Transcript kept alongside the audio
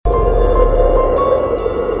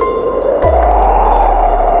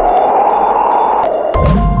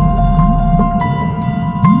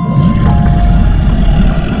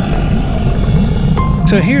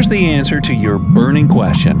So here's the answer to your burning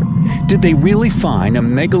question. Did they really find a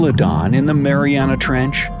megalodon in the Mariana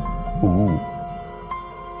Trench? Ooh.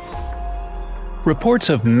 Reports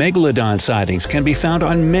of megalodon sightings can be found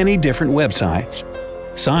on many different websites.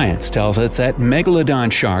 Science tells us that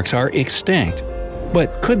megalodon sharks are extinct,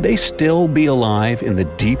 but could they still be alive in the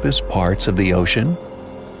deepest parts of the ocean?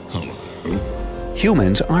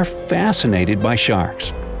 Humans are fascinated by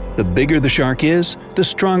sharks. The bigger the shark is, the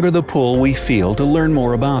stronger the pull we feel to learn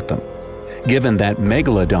more about them. Given that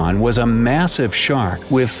Megalodon was a massive shark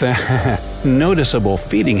with noticeable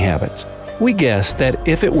feeding habits, we guess that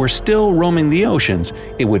if it were still roaming the oceans,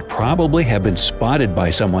 it would probably have been spotted by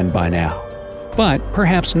someone by now. But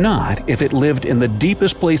perhaps not if it lived in the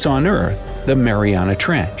deepest place on Earth, the Mariana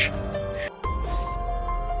Trench.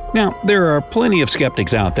 Now, there are plenty of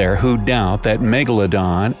skeptics out there who doubt that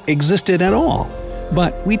Megalodon existed at all.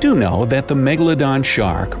 But we do know that the Megalodon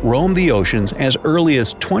shark roamed the oceans as early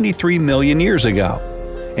as 23 million years ago,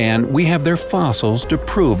 and we have their fossils to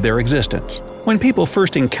prove their existence. When people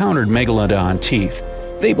first encountered Megalodon teeth,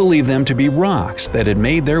 they believed them to be rocks that had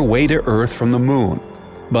made their way to Earth from the Moon.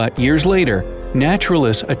 But years later,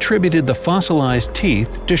 naturalists attributed the fossilized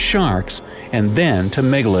teeth to sharks and then to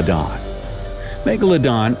Megalodon.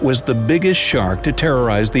 Megalodon was the biggest shark to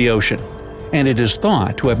terrorize the ocean, and it is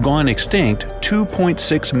thought to have gone extinct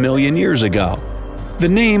 2.6 million years ago. The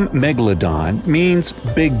name Megalodon means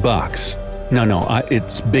big bucks.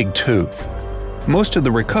 It's big tooth. Most of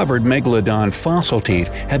the recovered Megalodon fossil teeth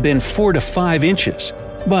have been 4 to 5 inches,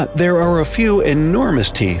 but there are a few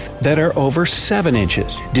enormous teeth that are over 7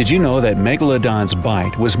 inches. Did you know that Megalodon's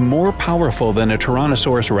bite was more powerful than a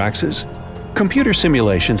Tyrannosaurus rex's? Computer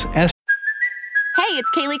simulations Hey,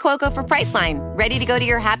 it's Kaylee Cuoco for Priceline. Ready to go to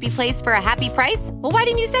your happy place for a happy price? Well, why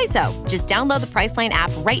didn't you say so? Just download the Priceline app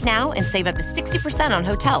right now and save up to 60% on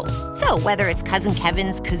hotels. So whether it's Cousin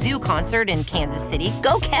Kevin's Kazoo Concert in Kansas City,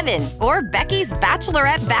 go Kevin, or Becky's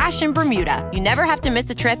Bachelorette Bash in Bermuda, you never have to miss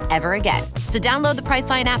a trip ever again. So download the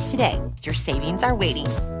Priceline app today. Your savings are waiting.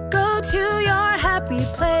 Go to your happy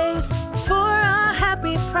place for a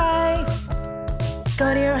happy price.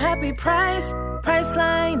 Go to your happy price,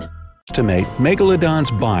 Priceline. estimate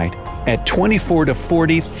Megalodon's bite at 24 to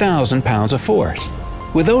 40,000 pounds of force.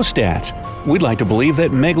 With those stats, we'd like to believe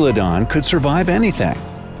that Megalodon could survive anything.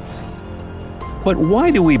 But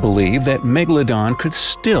why do we believe that Megalodon could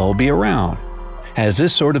still be around? Has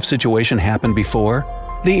this sort of situation happened before?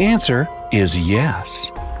 The answer is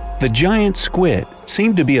yes. The giant squid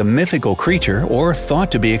seemed to be a mythical creature or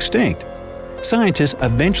thought to be extinct. Scientists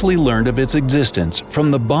eventually learned of its existence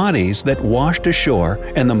from the bodies that washed ashore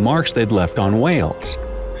and the marks they'd left on whales.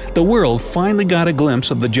 The world finally got a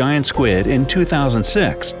glimpse of the giant squid in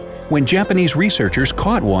 2006 when Japanese researchers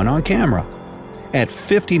caught one on camera. At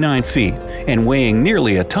 59 feet and weighing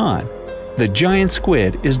nearly a ton, the giant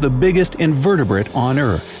squid is the biggest invertebrate on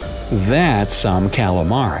Earth. That's some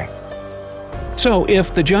calamari. So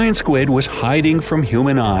if the giant squid was hiding from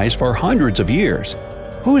human eyes for hundreds of years,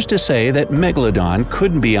 who's to say that Megalodon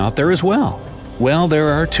couldn't be out there as well? Well, there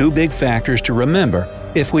are two big factors to remember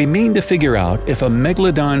if we mean to figure out if a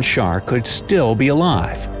Megalodon shark could still be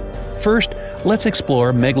alive. First, let's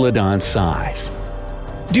explore Megalodon's size.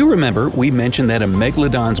 Do you remember we mentioned that a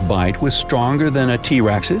Megalodon's bite was stronger than a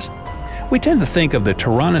T-Rex's? We tend to think of the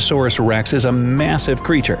Tyrannosaurus rex as a massive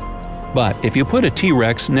creature. But if you put a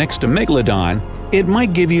T-Rex next to Megalodon, it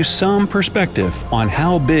might give you some perspective on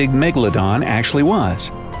how big Megalodon actually was.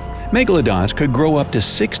 Megalodons could grow up to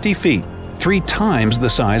 60 feet, 3 times the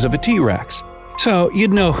size of a T-Rex. So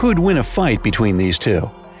you'd know who'd win a fight between these two,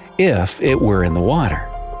 if it were in the water.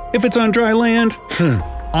 If it's on dry land,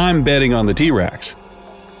 I'm betting on the T-Rex.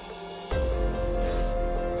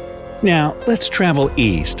 Now, let's travel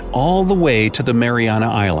east all the way to the Mariana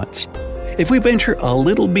Islands. If we venture a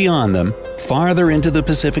little beyond them, farther into the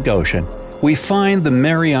Pacific Ocean, we find the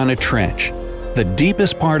Mariana Trench, the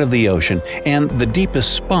deepest part of the ocean and the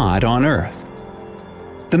deepest spot on Earth.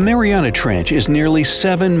 The Mariana Trench is nearly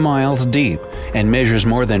 7 miles deep and measures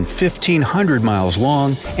more than 1,500 miles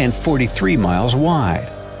long and 43 miles wide.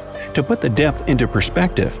 To put the depth into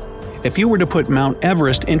perspective, if you were to put Mount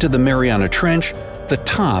Everest into the Mariana Trench, the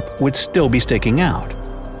top would still be sticking out.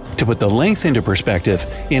 To put the length into perspective,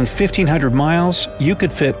 in 1,500 miles, you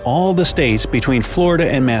could fit all the states between Florida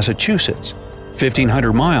and Massachusetts.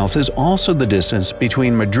 1,500 miles is also the distance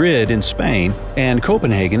between Madrid in Spain and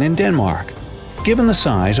Copenhagen in Denmark. Given the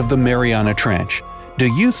size of the Mariana Trench, do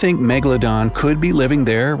you think Megalodon could be living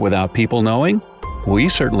there without people knowing? We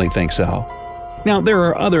certainly think so. Now, there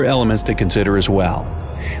are other elements to consider as well.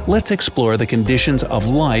 Let's explore the conditions of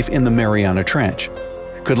life in the Mariana Trench.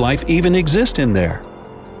 Could life even exist in there?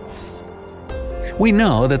 We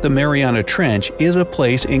know that the Mariana Trench is a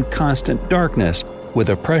place in constant darkness, with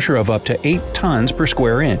a pressure of up to 8 tons per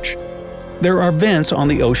square inch. There are vents on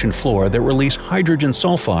the ocean floor that release hydrogen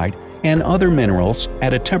sulfide and other minerals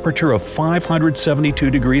at a temperature of 572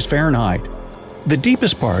 degrees Fahrenheit. The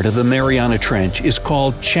deepest part of the Mariana Trench is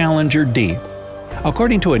called Challenger Deep.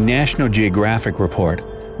 According to a National Geographic report,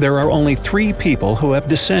 there are only 3 people who have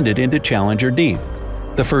descended into Challenger Deep.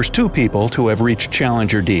 The first 2 people to have reached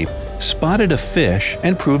Challenger Deep spotted a fish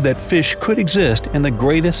and proved that fish could exist in the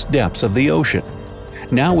greatest depths of the ocean.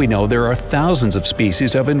 Now we know there are thousands of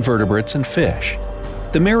species of invertebrates and fish.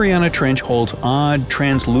 The Mariana Trench holds odd,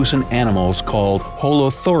 translucent animals called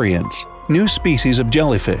holothurians, new species of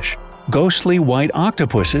jellyfish, ghostly white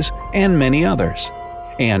octopuses, and many others.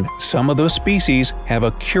 And some of those species have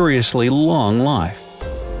a curiously long life.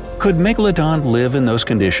 Could Megalodon live in those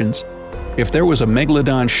conditions? If there was a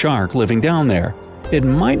Megalodon shark living down there, it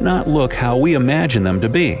might not look how we imagine them to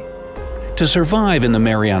be. To survive in the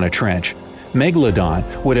Mariana Trench, Megalodon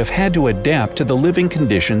would have had to adapt to the living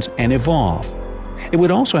conditions and evolve. It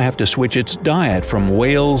would also have to switch its diet from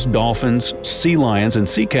whales, dolphins, sea lions, and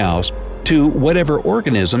sea cows to whatever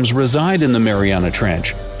organisms reside in the Mariana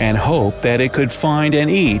Trench, and hope that it could find and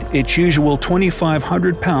eat its usual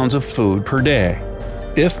 2,500 pounds of food per day.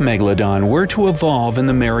 If Megalodon were to evolve in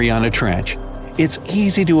the Mariana Trench, it's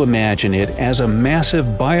easy to imagine it as a massive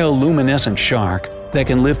bioluminescent shark that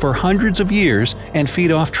can live for hundreds of years and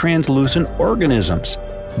feed off translucent organisms.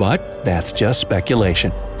 But that's just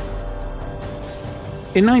speculation.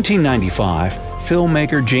 In 1995,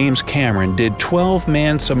 filmmaker James Cameron did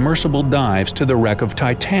 12-man submersible dives to the wreck of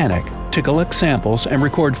Titanic to collect samples and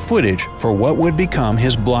record footage for what would become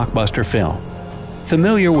his blockbuster film.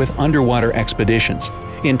 Familiar with underwater expeditions,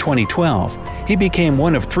 in 2012, he became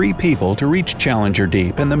one of 3 people to reach Challenger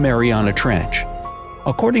Deep in the Mariana Trench.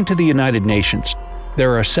 According to the United Nations,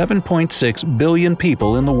 there are 7.6 billion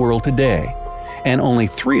people in the world today, and only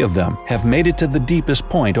 3 of them have made it to the deepest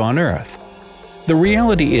point on Earth. The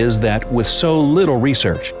reality is that with so little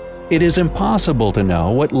research, it is impossible to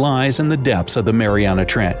know what lies in the depths of the Mariana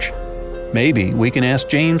Trench. Maybe we can ask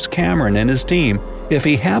James Cameron and his team if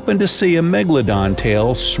he happened to see a Megalodon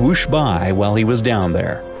tail swoosh by while he was down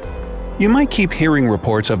there. You might keep hearing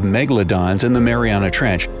reports of Megalodons in the Mariana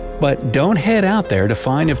Trench, but don't head out there to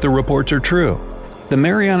find if the reports are true. The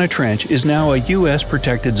Mariana Trench is now a U.S.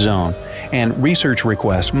 protected zone, and research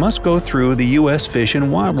requests must go through the U.S. Fish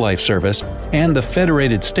and Wildlife Service and the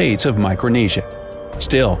Federated States of Micronesia.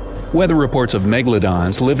 Still, whether reports of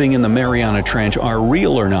Megalodons living in the Mariana Trench are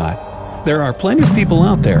real or not, there are plenty of people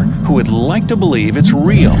out there who would like to believe it's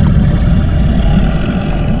real.